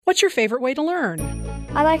What's your favorite way to learn?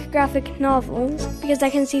 I like graphic novels because I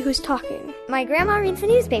can see who's talking. My grandma reads the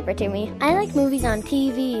newspaper to me. I like movies on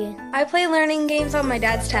TV. I play learning games on my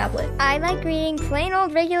dad's tablet. I like reading plain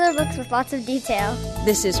old regular books with lots of detail.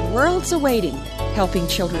 This is Worlds Awaiting, helping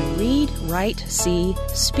children read, write, see,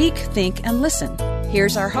 speak, think, and listen.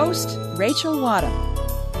 Here's our host, Rachel Wadham.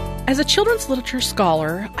 As a children's literature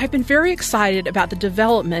scholar, I've been very excited about the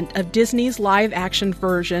development of Disney's live-action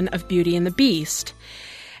version of Beauty and the Beast.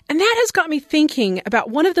 And that has got me thinking about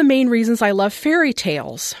one of the main reasons I love fairy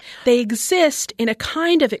tales. They exist in a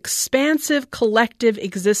kind of expansive collective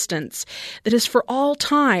existence that is for all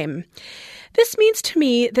time. This means to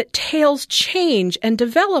me that tales change and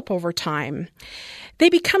develop over time. They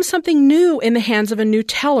become something new in the hands of a new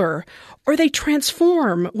teller, or they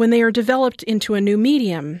transform when they are developed into a new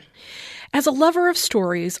medium. As a lover of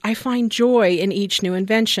stories, I find joy in each new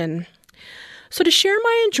invention. So to share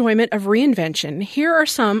my enjoyment of reinvention, here are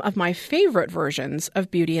some of my favorite versions of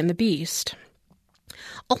Beauty and the Beast.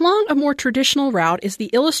 Along a more traditional route is the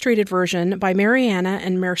illustrated version by Mariana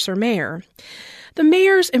and Mercer Mayer. The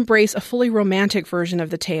Mayers embrace a fully romantic version of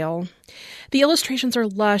the tale. The illustrations are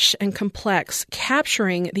lush and complex,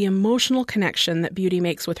 capturing the emotional connection that Beauty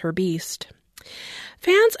makes with her beast.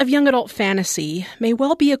 Fans of young adult fantasy may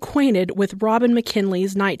well be acquainted with Robin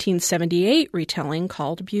McKinley's 1978 retelling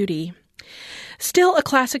called Beauty. Still a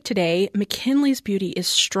classic today, McKinley's Beauty is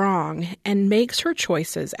strong and makes her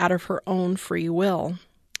choices out of her own free will.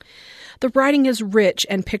 The writing is rich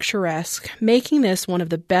and picturesque, making this one of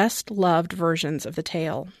the best-loved versions of the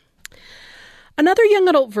tale. Another young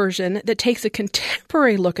adult version that takes a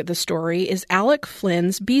contemporary look at the story is Alec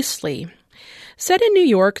Flynn's Beastly. Set in New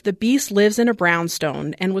York, the Beast lives in a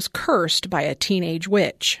brownstone and was cursed by a teenage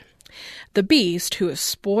witch. The Beast, who is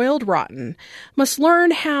spoiled rotten, must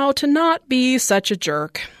learn how to not be such a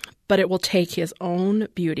jerk, but it will take his own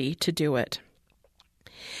beauty to do it.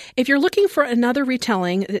 If you're looking for another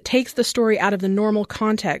retelling that takes the story out of the normal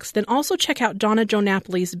context, then also check out Donna Jo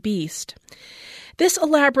Napoli's Beast. This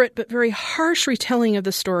elaborate but very harsh retelling of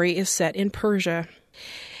the story is set in Persia.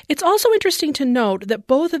 It's also interesting to note that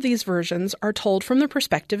both of these versions are told from the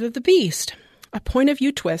perspective of the Beast, a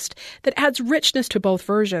point-of-view twist that adds richness to both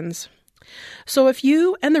versions. So if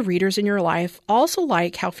you and the readers in your life also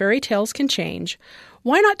like how fairy tales can change,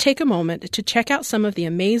 why not take a moment to check out some of the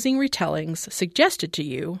amazing retellings suggested to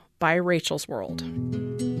you by Rachel's World.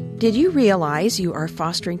 Did you realize you are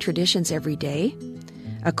fostering traditions every day?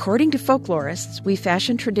 According to folklorists, we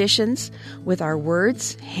fashion traditions with our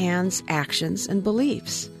words, hands, actions, and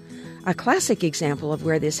beliefs. A classic example of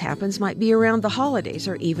where this happens might be around the holidays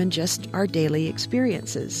or even just our daily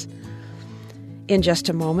experiences. In just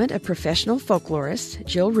a moment, a professional folklorist,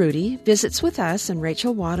 Jill Rudy, visits with us and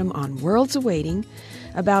Rachel Wadham on Worlds Awaiting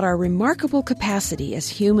about our remarkable capacity as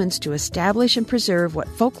humans to establish and preserve what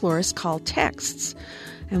folklorists call texts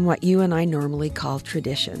and what you and I normally call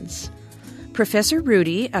traditions. Professor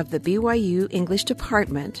Rudy of the BYU English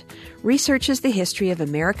Department researches the history of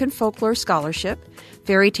American folklore scholarship,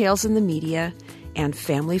 fairy tales in the media, and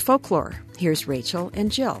family folklore. Here's Rachel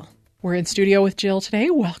and Jill. We're in studio with Jill today.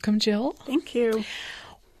 Welcome, Jill. Thank you.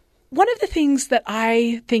 One of the things that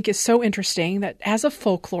I think is so interesting that as a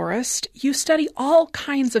folklorist, you study all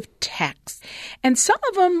kinds of texts, and some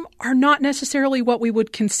of them are not necessarily what we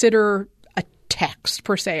would consider a text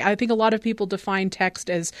per se. I think a lot of people define text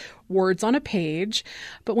as words on a page,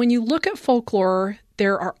 but when you look at folklore,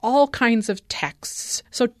 there are all kinds of texts.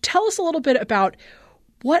 So tell us a little bit about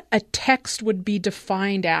what a text would be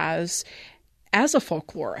defined as a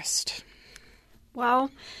folklorist. Well,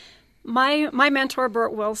 my mentor,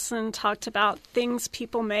 Bert Wilson, talked about things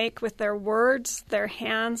people make with their words, their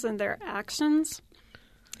hands, and their actions.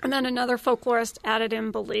 And then another folklorist added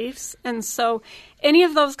in beliefs. And so any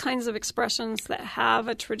of those kinds of expressions that have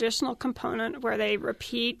a traditional component where they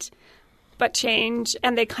repeat but change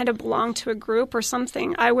and they kind of belong to a group or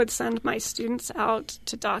something, I would send my students out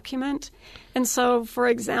to document. And so, for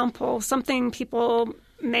example, something people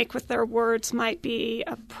make with their words might be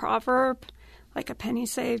a proverb, like a penny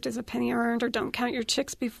saved is a penny earned, or don't count your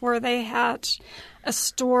chicks before they hatch, a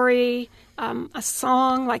story, a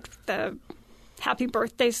song like the happy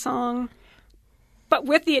birthday song, but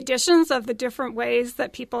with the additions of the different ways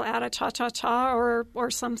that people add a cha-cha-cha or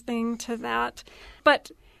something to that.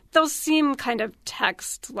 But those seem kind of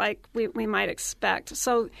text like we might expect.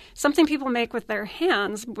 So something people make with their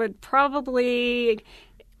hands would probably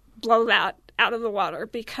blow that out of the water,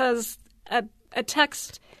 because a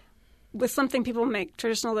text with something people make,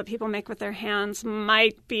 traditional that people make with their hands,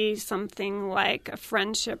 might be something like a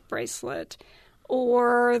friendship bracelet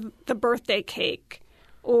or the birthday cake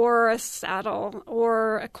or a saddle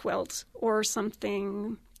or a quilt or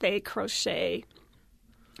something they crochet.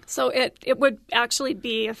 So it would actually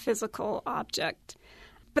be a physical object.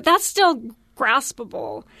 But that's still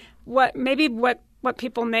graspable. What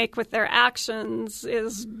people make with their actions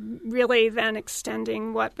is really then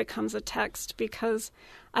extending what becomes a text, because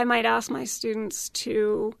I might ask my students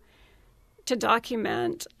to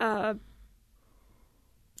document a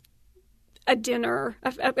dinner,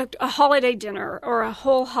 a holiday dinner, or a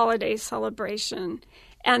whole holiday celebration.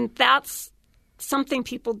 And that's something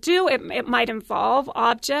people do. It might involve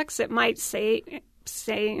objects. It might say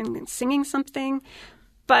and singing something,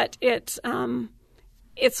 but it's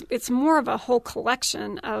more of a whole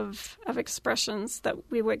collection of expressions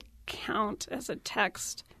that we would count as a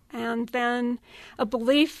text. And then a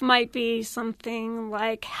belief might be something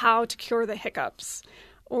like how to cure the hiccups,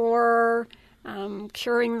 or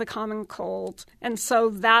curing the common cold. And so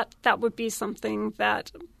that would be something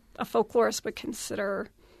that a folklorist would consider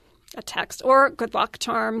a text. Or good luck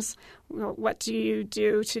charms. What do you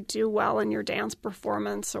do to do well in your dance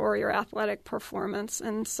performance or your athletic performance?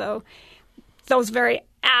 And so those very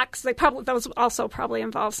acts, those also probably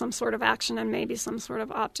involve some sort of action and maybe some sort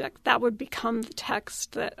of object. That would become the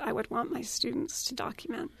text that I would want my students to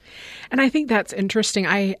document. And I think that's interesting.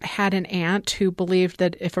 I had an aunt who believed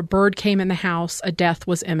that if a bird came in the house, a death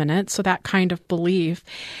was imminent. So that kind of belief.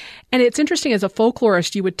 And it's interesting, as a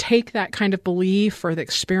folklorist, you would take that kind of belief or the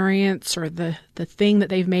experience or the thing that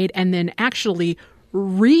they've made and then actually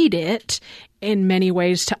read it in many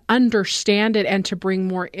ways to understand it and to bring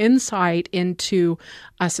more insight into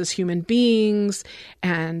us as human beings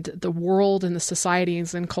and the world and the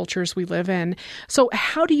societies and cultures we live in. So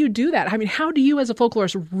how do you do that? I mean, how do you as a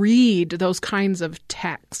folklorist read those kinds of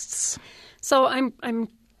texts? So I'm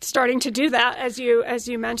starting to do that as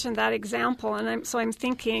you mentioned that example, and I'm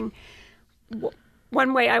thinking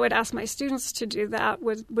one way I would ask my students to do that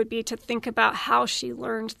would be to think about how she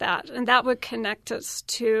learned that, and that would connect us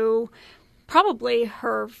to probably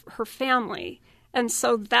her family, and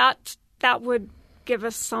so that would give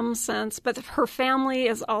us some sense. But if her family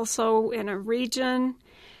is also in a region,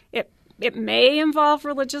 it may involve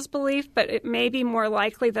religious belief, but it may be more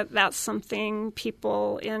likely that that's something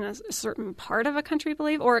people in a certain part of a country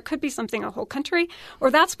believe, or it could be something a whole country.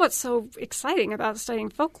 Or that's what's so exciting about studying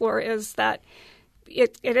folklore, is that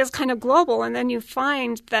it is kind of global, and then you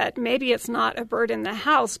find that maybe it's not a bird in the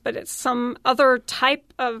house, but it's some other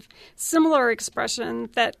type of similar expression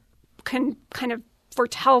that can kind of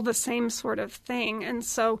foretell the same sort of thing. And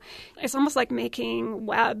so it's almost like making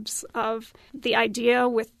webs of the idea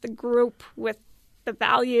with the group, with the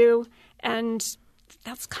value, and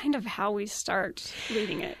that's kind of how we start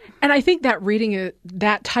reading it. And I think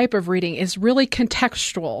that type of reading is really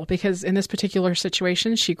contextual, because in this particular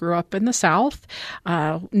situation, she grew up in the South.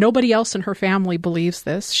 Nobody else in her family believes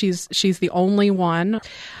this. She's the only one.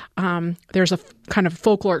 There's a kind of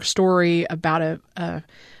folkloric story about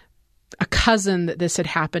a cousin that this had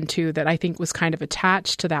happened to that I think was kind of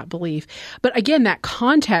attached to that belief. But again, that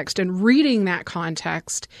context and reading that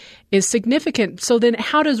context is significant. So then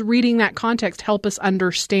how does reading that context help us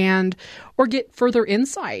understand or get further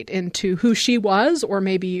insight into who she was, or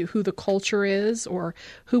maybe who the culture is, or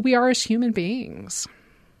who we are as human beings?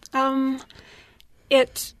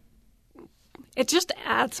 It just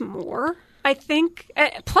adds more, I think.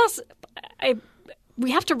 Plus,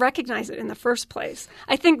 we have to recognize it in the first place.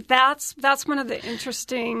 I think that's one of the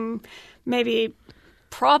interesting maybe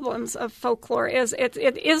problems of folklore, is it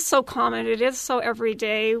is so common, it is so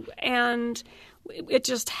everyday, and it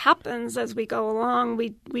just happens as we go along.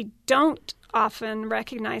 We don't often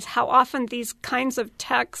recognize how often these kinds of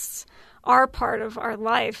texts are part of our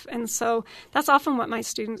life. And so that's often what my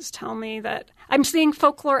students tell me, that I'm seeing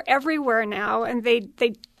folklore everywhere now, and they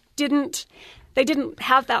didn't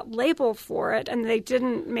have that label for it, and they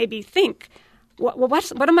didn't maybe think,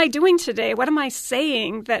 what am I doing today? What am I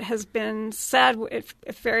saying that has been said, if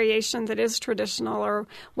variation that is traditional, or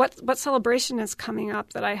what celebration is coming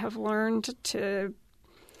up that I have learned to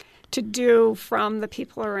do from the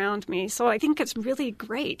people around me. So I think it's really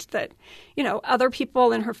great that, other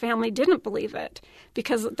people in her family didn't believe it,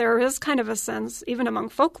 because there is kind of a sense, even among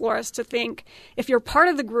folklorists, to think if you're part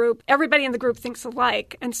of the group, everybody in the group thinks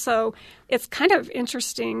alike. And so it's kind of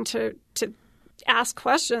interesting to ask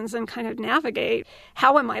questions and kind of navigate,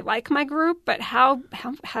 how am I like my group, but how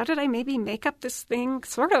did I maybe make up this thing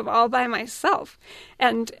sort of all by myself?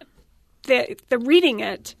 And the reading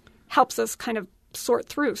it helps us kind of sort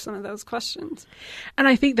through some of those questions. And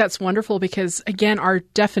I think that's wonderful because, again, our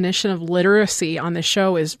definition of literacy on the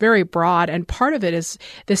show is very broad, and part of it is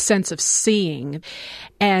this sense of seeing.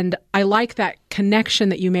 And I like that connection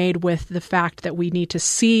that you made with the fact that we need to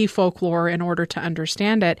see folklore in order to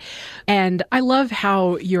understand it. And I love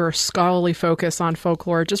how your scholarly focus on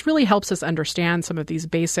folklore just really helps us understand some of these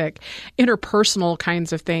basic interpersonal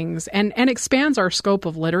kinds of things and expands our scope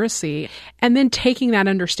of literacy. And then taking that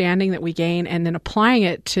understanding that we gain and then applying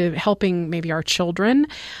it to helping maybe our children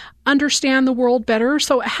understand the world better.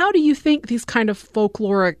 So how do you think these kind of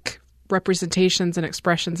folkloric representations and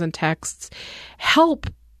expressions and texts help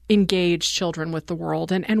engage children with the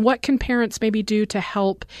world? And what can parents maybe do to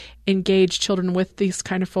help engage children with these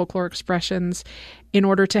kind of folklore expressions in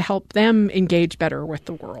order to help them engage better with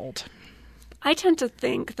the world? I tend to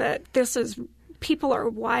think that people are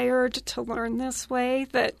wired to learn this way,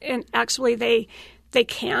 and actually they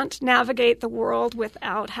can't navigate the world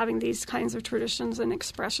without having these kinds of traditions and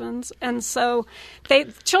expressions. And so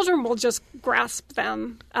children will just grasp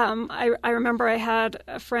them. I remember I had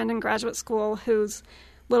a friend in graduate school whose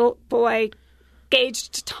little boy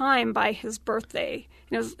gauged time by his birthday.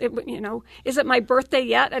 Is it my birthday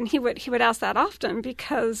yet? And he would ask that often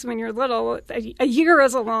because when you're little, a year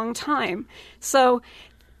is a long time. So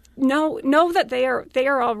know that they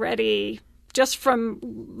are already, just from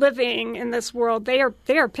living in this world, they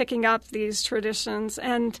are picking up these traditions,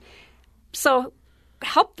 and so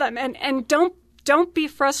help them and don't be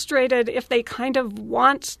frustrated if they kind of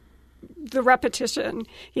want the repetition.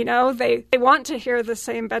 They want to hear the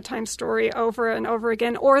same bedtime story over and over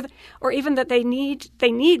again, or even that they need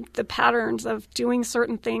the patterns of doing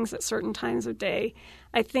certain things at certain times of day.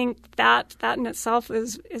 I think that in itself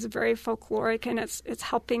is very folkloric, and it's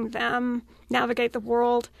helping them navigate the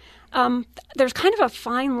world. There's kind of a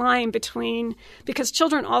fine line because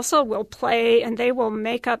children also will play and they will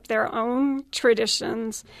make up their own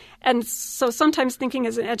traditions. And so sometimes thinking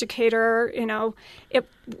as an educator,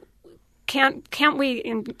 can't we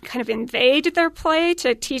kind of invade their play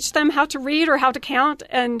to teach them how to read or how to count?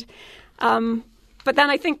 And but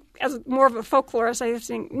then I think, as more of a folklorist, I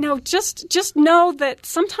think, no, just know that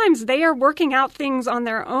sometimes they are working out things on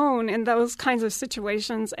their own in those kinds of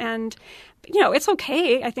situations. And, it's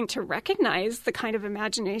okay, I think, to recognize the kind of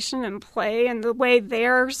imagination and play and the way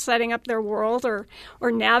they're setting up their world or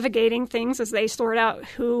navigating things as they sort out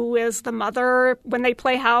who is the mother when they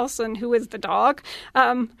play house and who is the dog.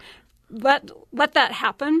 Let that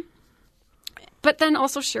happen. But then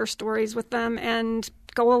also share stories with them and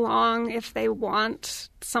go along if they want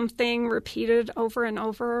something repeated over and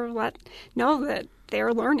over. Know that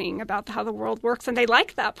they're learning about how the world works and they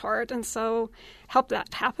like that part, and so help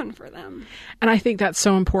that happen for them. And I think that's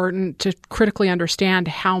so important to critically understand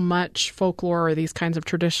how much folklore or these kinds of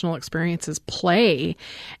traditional experiences play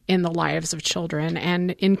in the lives of children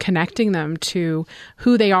and in connecting them to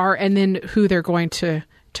who they are and then who they're going to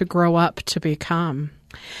grow up to become.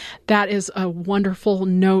 That is a wonderful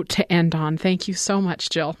note to end on. Thank you so much,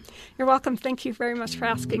 Jill. You're welcome. Thank you very much for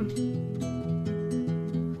asking.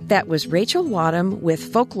 That was Rachel Wadham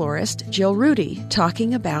with folklorist Jill Rudy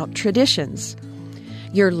talking about traditions.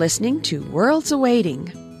 You're listening to Worlds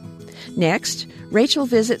Awaiting. Next, Rachel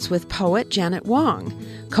visits with poet Janet Wong,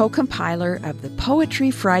 co-compiler of the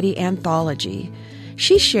Poetry Friday anthology.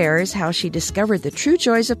 She shares how she discovered the true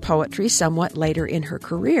joys of poetry somewhat later in her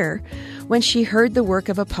career when she heard the work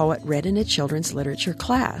of a poet read in a children's literature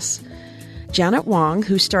class. Janet Wong,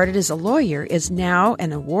 who started as a lawyer, is now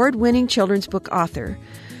an award-winning children's book author.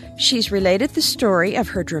 She's related the story of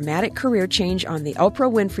her dramatic career change on The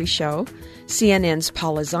Oprah Winfrey Show, CNN's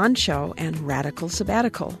Paula Zahn Show, and Radical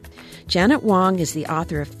Sabbatical. Janet Wong is the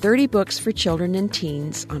author of 30 books for children and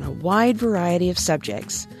teens on a wide variety of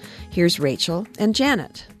subjects. Here's Rachel and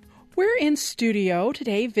Janet. We're in studio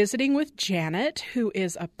today visiting with Janet, who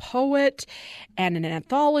is a poet and an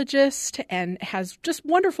anthologist and has just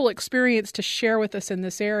wonderful experience to share with us in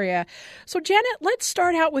this area. So, Janet, let's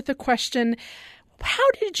start out with the question,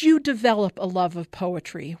 how did you develop a love of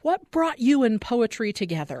poetry? What brought you and poetry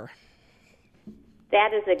together?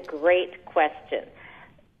 That is a great question.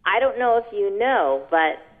 I don't know if you know,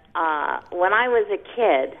 but when I was a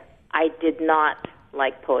kid, I did not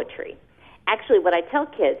like poetry. Actually, what I tell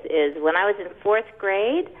kids is when I was in 4th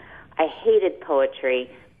grade, I hated poetry,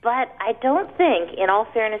 but I don't think, in all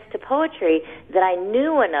fairness to poetry, that I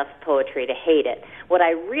knew enough poetry to hate it. What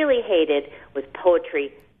I really hated was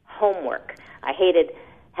poetry homework. I hated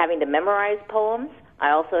having to memorize poems.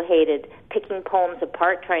 I also hated picking poems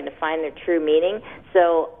apart, trying to find their true meaning.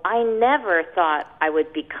 So I never thought I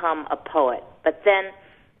would become a poet. But then,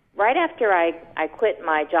 right after I quit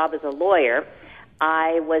my job as a lawyer,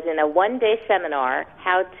 I was in a one-day seminar,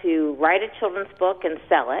 how to write a children's book and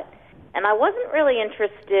sell it, and I wasn't really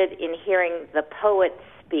interested in hearing the poet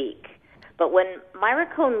speak. But when Myra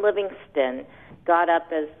Cohn Livingston got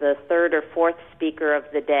up as the third or fourth speaker of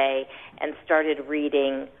the day and started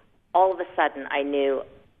reading, all of a sudden I knew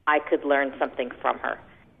I could learn something from her.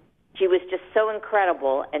 She was just so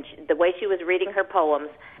incredible, and the way she was reading her poems,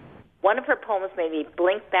 one of her poems made me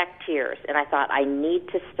blink back tears, and I thought, I need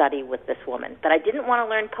to study with this woman. But I didn't want to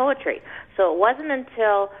learn poetry. So it wasn't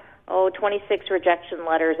until, 26 rejection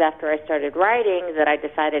letters after I started writing that I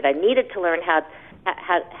decided I needed to learn how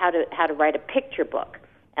to write a picture book.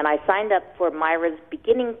 And I signed up for Myra's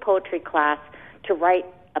beginning poetry class to write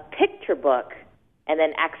a picture book, and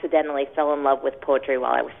then accidentally fell in love with poetry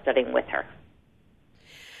while I was studying with her.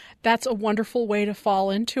 That's a wonderful way to fall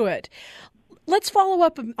into it. Let's follow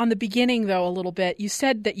up on the beginning, though, a little bit. You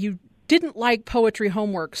said that you didn't like poetry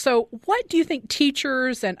homework. So what do you think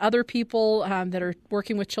teachers and other people that are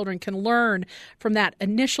working with children can learn from that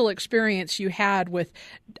initial experience you had with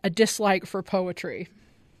a dislike for poetry?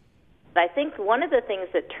 I think one of the things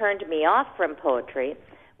that turned me off from poetry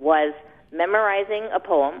was memorizing a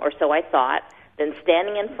poem, or so I thought, then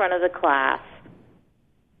standing in front of the class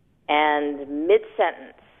and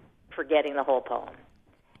mid-sentence forgetting the whole poem.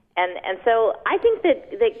 And so I think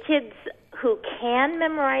that kids who can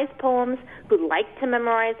memorize poems, who like to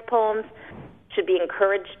memorize poems, should be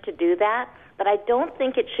encouraged to do that, but I don't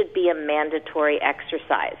think it should be a mandatory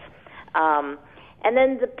exercise. And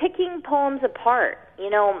then the picking poems apart,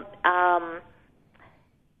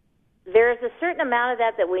 there's a certain amount of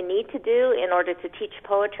that we need to do in order to teach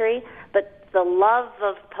poetry, but the love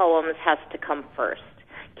of poems has to come first.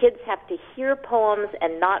 Kids have to hear poems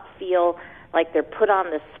and not feel like they're put on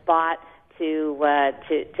the spot to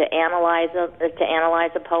analyze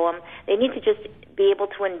a poem. They need to just be able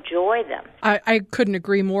to enjoy them. I couldn't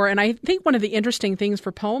agree more. And I think one of the interesting things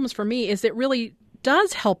for poems for me is it really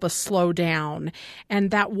does help us slow down,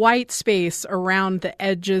 and that white space around the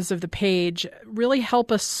edges of the page really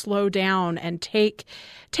help us slow down and take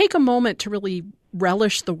a moment to really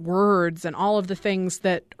relish the words and all of the things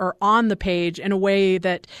that are on the page in a way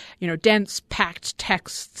that, dense, packed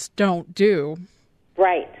texts don't do.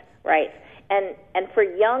 Right. And for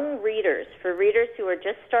young readers, for readers who are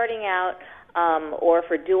just starting out, or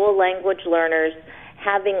for dual language learners,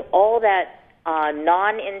 having all that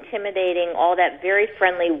non-intimidating, all that very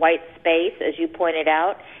friendly white space, as you pointed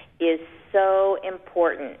out, is so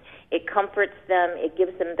important. It comforts them. It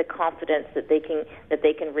gives them the confidence that they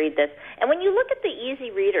can read this. And when you look at the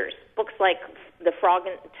easy readers, books like the Frog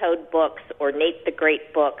and Toad books or Nate the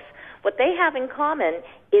Great books, what they have in common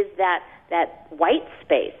is that white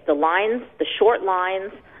space, the lines, the short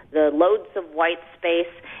lines, the loads of white space,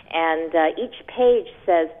 and each page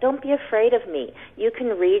says, don't be afraid of me. You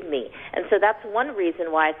can read me. And so that's one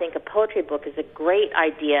reason why I think a poetry book is a great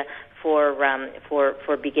idea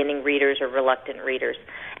for beginning readers or reluctant readers.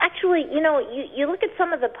 Actually, you look at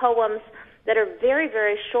some of the poems that are very,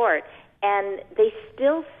 very short, and they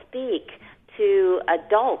still speak to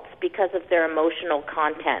adults because of their emotional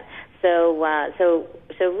content. So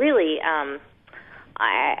really,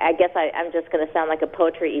 I guess I'm just going to sound like a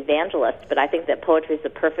poetry evangelist, but I think that poetry is the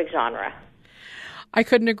perfect genre. I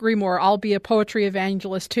couldn't agree more. I'll be a poetry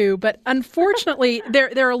evangelist too. But unfortunately,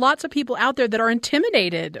 there are lots of people out there that are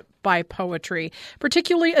intimidated by poetry,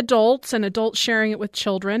 particularly adults and adults sharing it with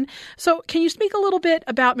children. So can you speak a little bit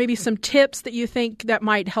about maybe some tips that you think that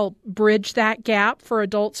might help bridge that gap for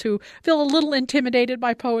adults who feel a little intimidated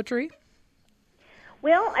by poetry?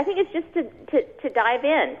 Well, I think it's just to dive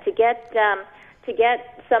in, to get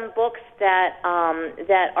some books that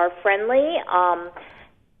are friendly.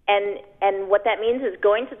 And what that means is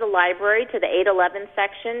going to the library, to the 811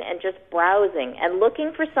 section, and just browsing and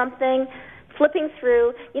looking for something, flipping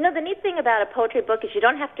through. The neat thing about a poetry book is you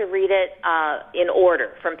don't have to read it in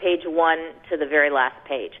order from page 1 to the very last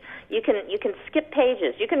page. You can skip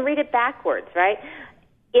pages. You can read it backwards, right?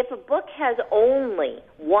 If a book has only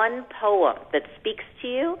one poem that speaks to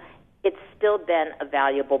you, it's still been a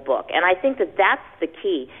valuable book. And I think that that's the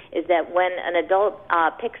key, is that when an adult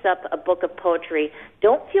picks up a book of poetry,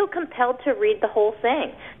 don't feel compelled to read the whole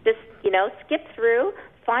thing. Just, skip through,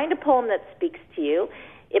 find a poem that speaks to you.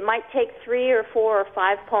 It might take 3 or 4 or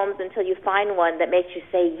 5 poems until you find one that makes you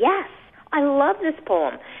say, yes, I love this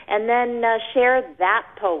poem. And then share that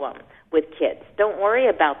poem with kids. Don't worry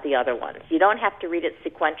about the other ones. You don't have to read it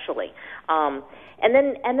sequentially. And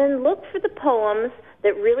then look for the poems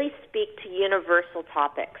that really speak to universal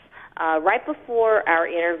topics. Right before our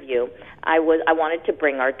interview, I wanted to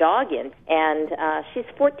bring our dog in, and she's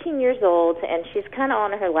 14 years old, and she's kind of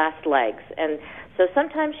on her last legs. And So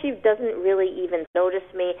sometimes she doesn't really even notice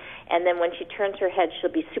me, and then when she turns her head,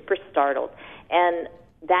 she'll be super startled. And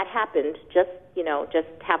that happened just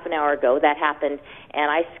half an hour ago. That happened,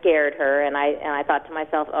 and I scared her, and I thought to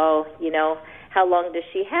myself, oh, how long does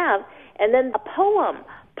she have? And then a poem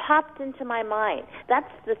popped into my mind.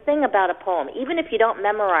 That's the thing about a poem. Even if you don't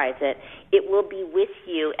memorize it, it will be with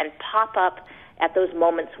you and pop up at those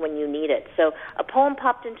moments when you need it. So a poem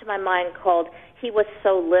popped into my mind called He Was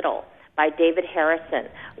So Little by David Harrison,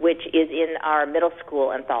 which is in our middle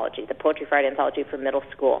school anthology, the Poetry Friday anthology for middle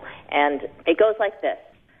school. And it goes like this.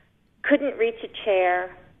 Couldn't reach a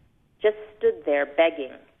chair, just stood there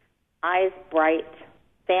begging, eyes bright,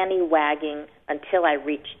 fanny wagging until I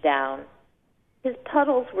reached down. His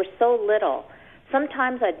puddles were so little,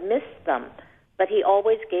 sometimes I'd miss them, but he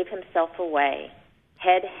always gave himself away,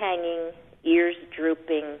 head hanging, ears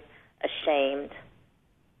drooping, ashamed.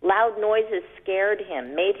 Loud noises scared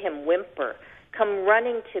him, made him whimper, come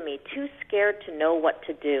running to me, too scared to know what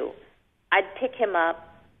to do. I'd pick him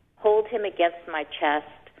up, hold him against my chest,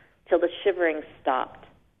 till the shivering stopped.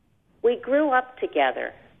 We grew up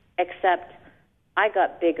together, except I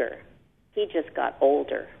got bigger. He just got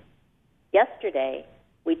older. Yesterday,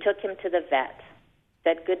 we took him to the vet,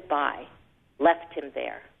 said goodbye, left him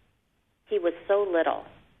there. He was so little.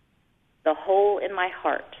 The hole in my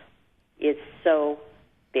heart is so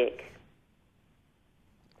big.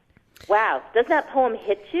 Wow, doesn't that poem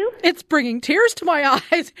hit you? It's bringing tears to my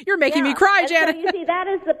eyes. You're making me cry, Janet. So you see, that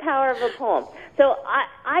is the power of a poem. So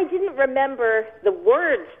I didn't remember the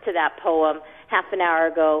words to that poem half an hour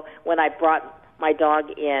ago when I brought my dog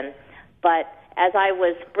in, but as I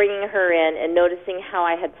was bringing her in and noticing how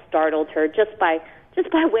I had startled her just by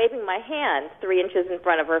waving my hand 3 inches in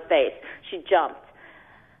front of her face, she jumped.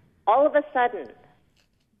 All of a sudden,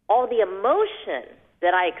 all the emotion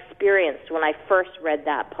that I experienced when I first read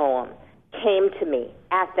that poem came to me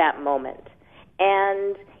at that moment.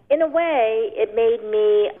 And in a way, it made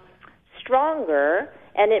me stronger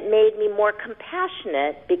and it made me more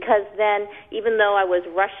compassionate, because then, even though I was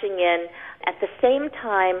rushing in, at the same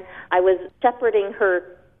time, I was shepherding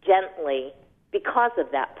her gently because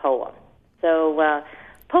of that poem. So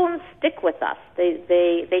poems stick with us.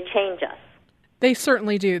 They change us. They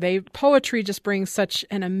certainly do. Poetry just brings such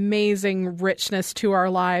an amazing richness to our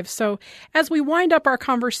lives. So as we wind up our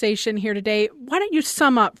conversation here today, why don't you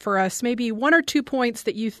sum up for us maybe 1 or 2 points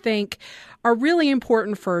that you think are really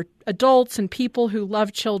important for adults and people who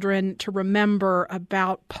love children to remember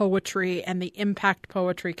about poetry and the impact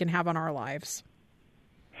poetry can have on our lives?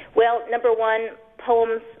 Well, number one,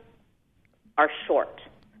 poems are short.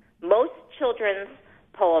 Most children's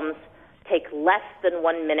poems take less than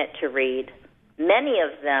 1 minute to read. Many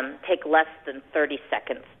of them take less than 30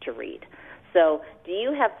 seconds to read. So do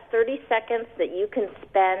you have 30 seconds that you can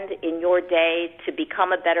spend in your day to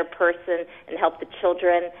become a better person and help the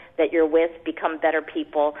children that you're with become better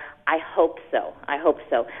people? I hope so.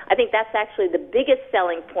 I think that's actually the biggest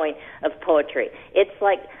selling point of poetry.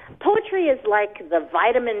 Poetry is like the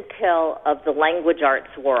vitamin pill of the language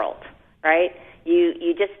arts world, right? You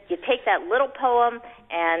take that little poem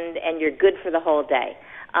and you're good for the whole day.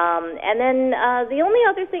 And then the only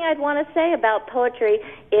other thing I'd want to say about poetry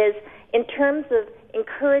is in terms of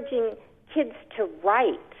encouraging kids to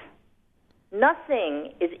write,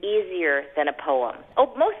 nothing is easier than a poem.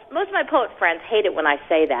 Oh, most of my poet friends hate it when I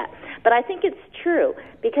say that, but I think it's true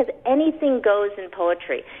because anything goes in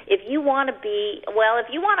poetry. If you want to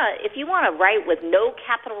write with no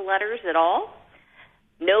capital letters at all,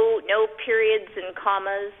 no periods and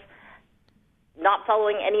commas, not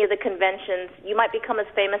following any of the conventions, you might become as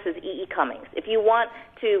famous as E.E. Cummings. If you want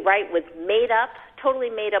to write with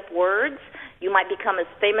totally made-up words, you might become as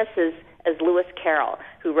famous as Lewis Carroll,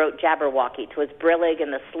 who wrote Jabberwocky. 'Twas brillig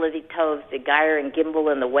and the slithy toves, the gyre and gimble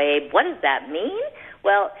and the wabe. What does that mean?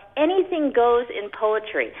 Well, anything goes in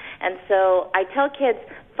poetry. And so I tell kids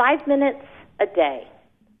 5 minutes a day.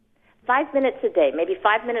 5 minutes a day, maybe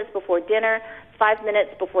 5 minutes before dinner, 5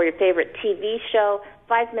 minutes before your favorite TV show,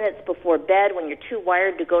 5 minutes before bed when you're too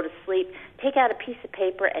wired to go to sleep. Take out a piece of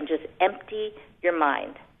paper and just empty your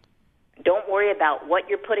mind. Don't worry about what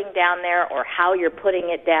you're putting down there or how you're putting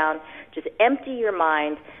it down. Just empty your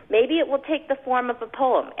mind. Maybe it will take the form of a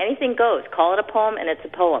poem. Anything goes. Call it a poem, and it's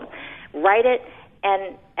a poem. Write it,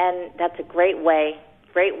 and that's a great way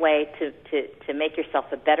to make yourself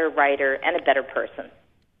a better writer and a better person.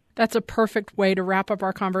 That's a perfect way to wrap up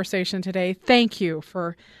our conversation today. Thank you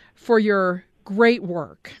for your great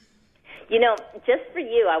work. Just for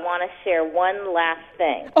you, I want to share one last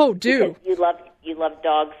thing. Oh, do. Because you love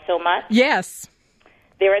dogs so much. Yes.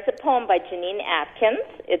 There is a poem by Janine Atkins.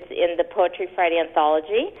 It's in the Poetry Friday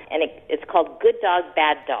anthology, and it's called Good Dog,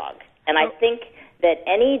 Bad Dog. And I think that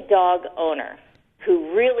any dog owner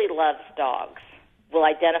who really loves dogs will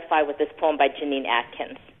identify with this poem by Janine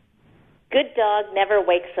Atkins. Good dog never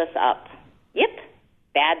wakes us up. Yep.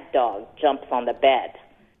 Bad dog jumps on the bed.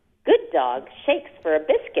 Good dog shakes for a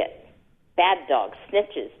biscuit. Bad dog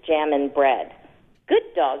snitches jam and bread. Good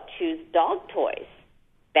dog chews dog toys.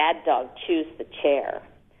 Bad dog chews the chair.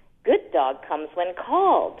 Good dog comes when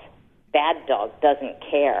called. Bad dog doesn't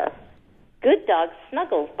care. Good dog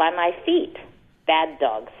snuggles by my feet. Bad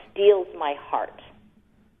dog steals my heart.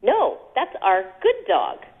 No, that's our good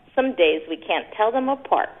dog. Some days we can't tell them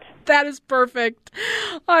apart. That is perfect.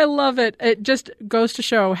 I love it. It just goes to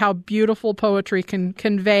show how beautiful poetry can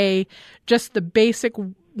convey just the basic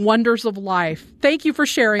wonders of life. Thank you for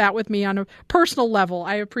sharing that with me on a personal level.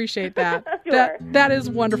 I appreciate that. Sure. That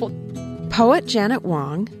is wonderful. Poet Janet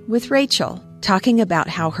Wong with Rachel, talking about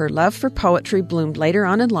how her love for poetry bloomed later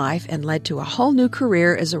on in life and led to a whole new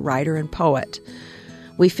career as a writer and poet.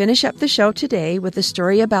 We finish up the show today with a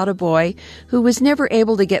story about a boy who was never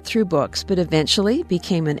able to get through books, but eventually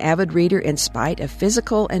became an avid reader in spite of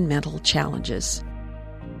physical and mental challenges.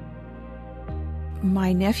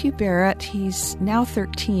 My nephew Barrett, he's now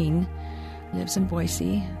 13, lives in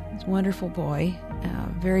Boise. He's a wonderful boy,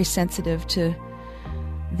 very sensitive to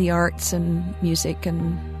the arts and music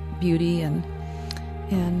and beauty,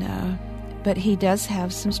 but he does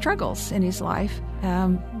have some struggles in his life.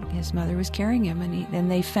 His mother was carrying him, and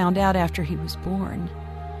they found out after he was born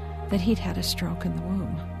that he'd had a stroke in the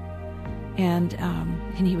womb, and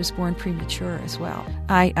he was born premature as well.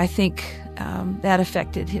 I think that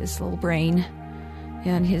affected his little brain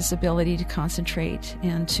and his ability to concentrate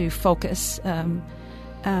and to focus.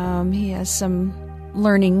 He has some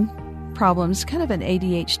learning problems, kind of an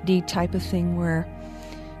ADHD type of thing where,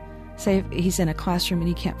 say, if he's in a classroom and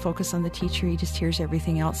he can't focus on the teacher, he just hears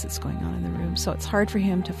everything else that's going on in the room. So it's hard for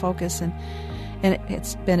him to focus, and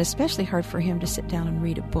it's been especially hard for him to sit down and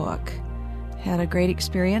read a book. Had a great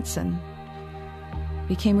experience and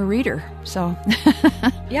became a reader. So,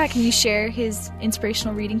 yeah, can you share his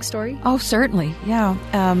inspirational reading story? Oh, certainly, yeah.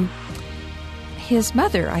 His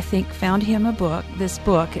mother, I think, found him this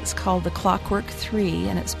book. It's called The Clockwork 3,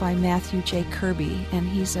 and it's by Matthew J. Kirby, and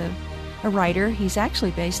he's a writer. He's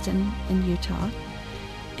actually based in Utah.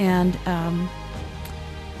 And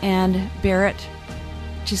Barrett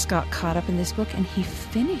just got caught up in this book, and he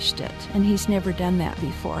finished it. And he's never done that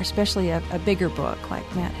before, especially a bigger book like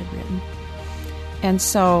Matt had written. And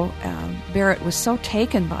so Barrett was so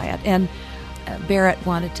taken by it. And Barrett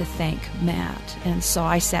wanted to thank Matt. And so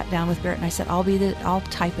I sat down with Barrett and I said, I'll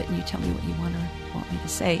type it and you tell me what you want me to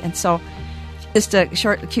say. And so just a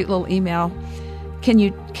short, cute little email.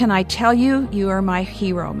 Can I tell you, you are my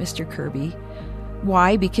hero, Mr. Kirby.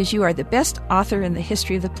 Why? Because you are the best author in the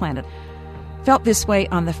history of the planet. Felt this way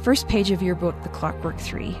on the first page of your book, The Clockwork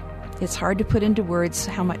 3. It's hard to put into words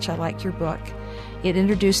how much I like your book. It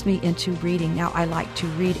introduced me into reading. Now I like to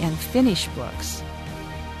read and finish books.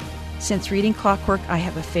 Since reading Clockwork, I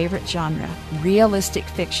have a favorite genre, realistic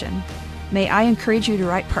fiction. May I encourage you to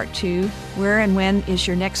write part 2? Where and when is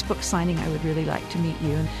your next book signing? I would really like to meet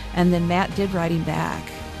you. And then Matt did write him back.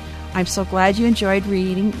 I'm so glad you enjoyed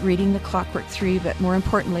reading The Clockwork 3, but more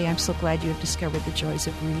importantly, I'm so glad you have discovered the joys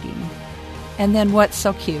of reading. And then what's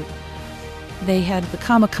so cute? They had the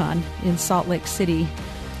Comic-Con in Salt Lake City,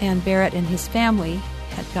 and Barrett and his family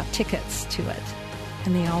had got tickets to it,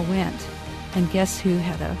 and they all went. And guess who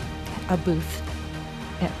had a booth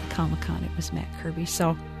at the Comic-Con? It was Matt Kirby.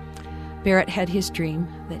 So Barrett had his dream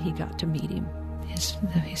that he got to meet him,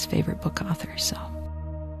 his favorite book author. So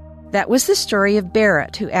that was the story of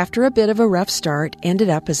Barrett, who after a bit of a rough start ended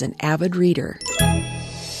up as an avid reader.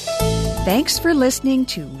 Thanks for listening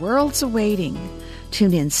to Worlds Awaiting.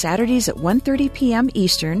 Tune in Saturdays at 1:30 p.m.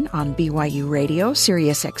 Eastern on BYU Radio,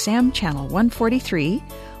 Sirius XM, Channel 143,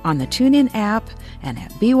 on the TuneIn app, and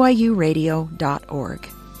at byuradio.org.